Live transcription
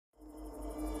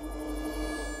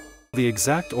The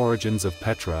exact origins of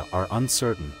Petra are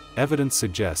uncertain. Evidence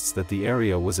suggests that the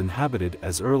area was inhabited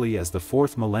as early as the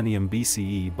 4th millennium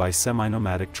BCE by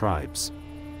semi-nomadic tribes.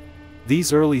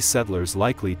 These early settlers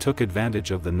likely took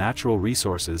advantage of the natural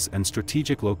resources and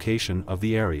strategic location of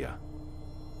the area.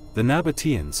 The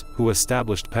Nabateans, who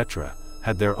established Petra,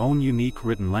 had their own unique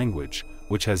written language,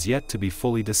 which has yet to be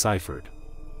fully deciphered.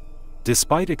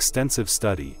 Despite extensive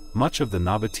study, much of the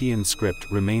Nabatean script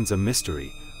remains a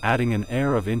mystery, adding an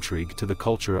air of intrigue to the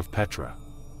culture of Petra.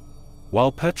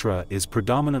 While Petra is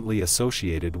predominantly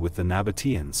associated with the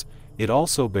Nabateans, it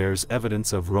also bears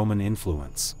evidence of Roman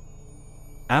influence.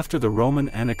 After the Roman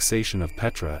annexation of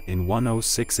Petra in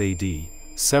 106 AD,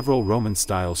 several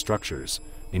Roman-style structures,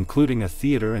 including a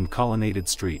theater and colonnaded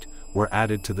street, were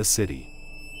added to the city.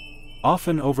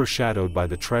 Often overshadowed by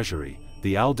the treasury,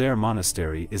 the Aldair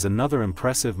Monastery is another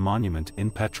impressive monument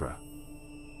in Petra.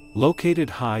 Located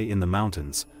high in the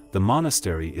mountains, the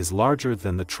monastery is larger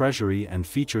than the treasury and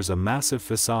features a massive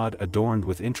facade adorned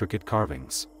with intricate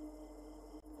carvings.